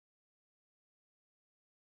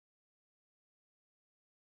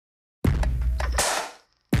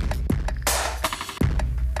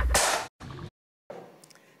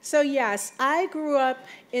So yes, I grew up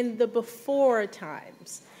in the before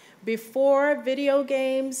times, before video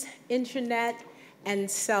games, internet,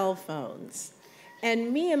 and cell phones.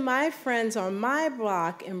 And me and my friends on my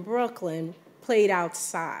block in Brooklyn played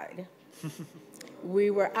outside.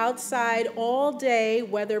 We were outside all day,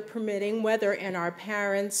 weather permitting, weather and our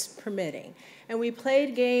parents permitting. And we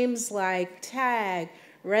played games like tag,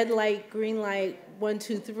 red light, green light, 1,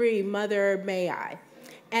 2, 3, mother, may I.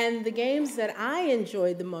 And the games that I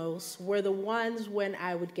enjoyed the most were the ones when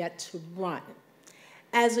I would get to run.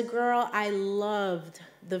 As a girl, I loved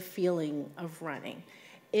the feeling of running.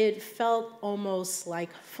 It felt almost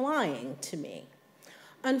like flying to me.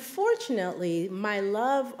 Unfortunately, my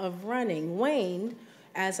love of running waned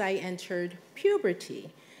as I entered puberty.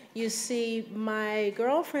 You see, my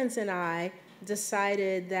girlfriends and I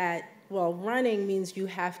decided that, well, running means you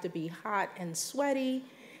have to be hot and sweaty,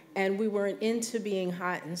 and we weren't into being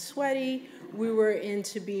hot and sweaty. We were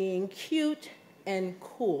into being cute and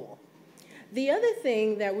cool. The other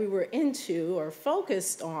thing that we were into or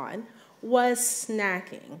focused on was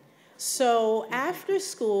snacking. So after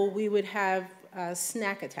school, we would have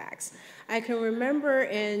snack attacks. I can remember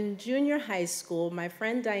in junior high school, my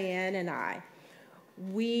friend Diane and I,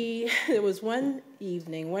 there was one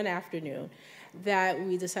evening, one afternoon, that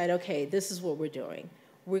we decided, okay, this is what we're doing.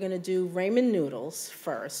 We're gonna do ramen noodles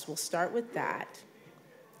first. We'll start with that.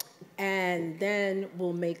 And then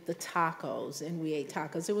we'll make the tacos, and we ate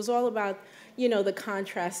tacos. It was all about, you know, the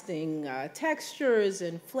contrasting textures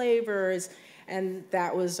and flavors, and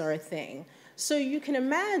that was our thing. So you can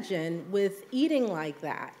imagine with eating like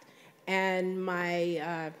that and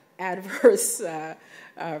my adverse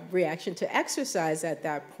reaction to exercise at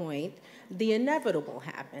that point, the inevitable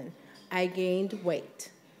happened. I gained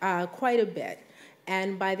weight, quite a bit.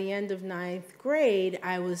 And by the end of 9th grade,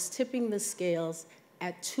 I was tipping the scales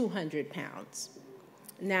at 200 pounds.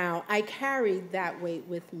 Now, I carried that weight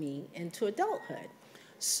with me into adulthood.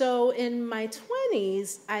 So in my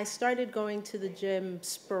 20s, I started going to the gym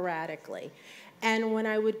sporadically. And when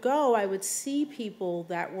I would go, I would see people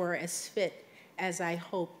that were as fit as I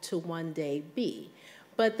hoped to one day be.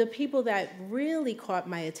 But the people that really caught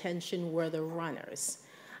my attention were the runners.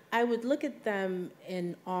 I would look at them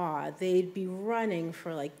in awe. They'd be running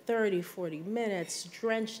for like 30, 40 minutes,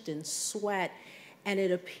 drenched in sweat, and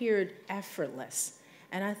it appeared effortless.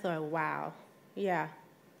 And I thought, wow, yeah,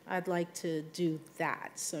 I'd like to do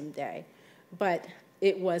that someday. But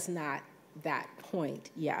it was not that point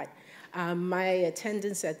yet. My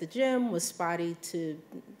attendance at the gym was spotty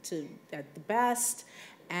at the best,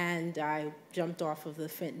 and I jumped off of the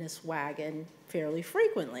fitness wagon fairly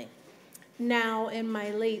frequently. Now, in my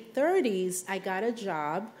late 30s, I got a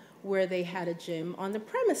job where they had a gym on the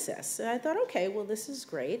premises. And I thought, okay, well, this is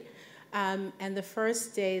great. And the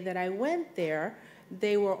first day that I went there,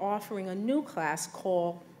 they were offering a new class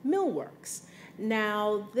called Millworks.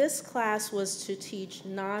 Now, this class was to teach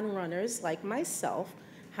non-runners like myself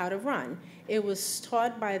how to run. It was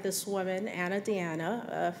taught by this woman, Anna Deanna,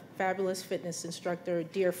 a fabulous fitness instructor, a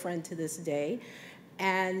dear friend to this day.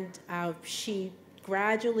 And she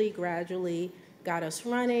gradually got us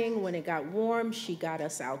running. When it got warm, she got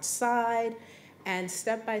us outside. And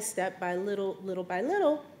step by step, by little by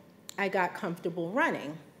little, I got comfortable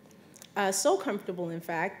running. So comfortable, in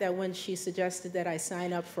fact, that when she suggested that I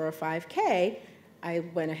sign up for a 5K, I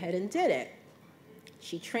went ahead and did it.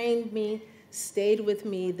 She trained me, stayed with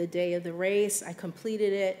me the day of the race. I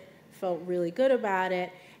completed it, felt really good about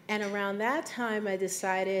it. And around that time, I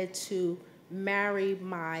decided to marry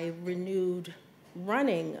my renewed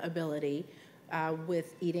running ability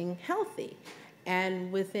with eating healthy.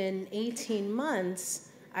 And within 18 months,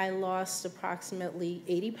 I lost approximately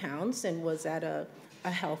 80 pounds and was at a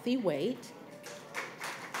healthy weight.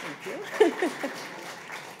 Thank you.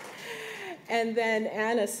 And then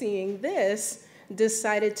Anna, seeing this,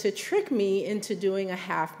 decided to trick me into doing a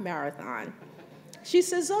half marathon. She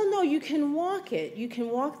says, oh no, you can walk it. You can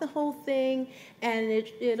walk the whole thing, and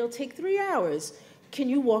it'll take 3 hours. Can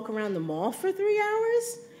you walk around the mall for 3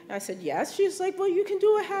 hours? I said, yes. She's like, well, you can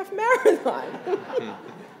do a half marathon.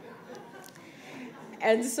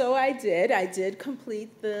 And so I did. I did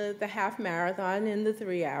complete the half marathon in the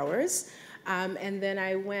 3 hours. And then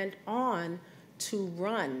I went on to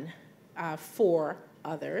run for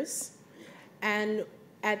others. And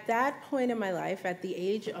at that point in my life, at the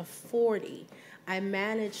age of 40, I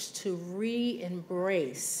managed to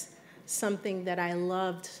re-embrace something that I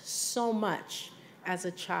loved so much as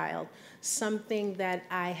a child, something that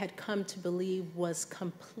I had come to believe was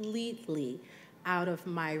completely out of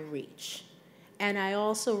my reach. And I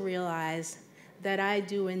also realized that I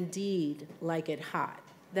do indeed like it hot,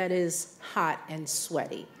 that is, hot and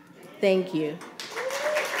sweaty. Thank you.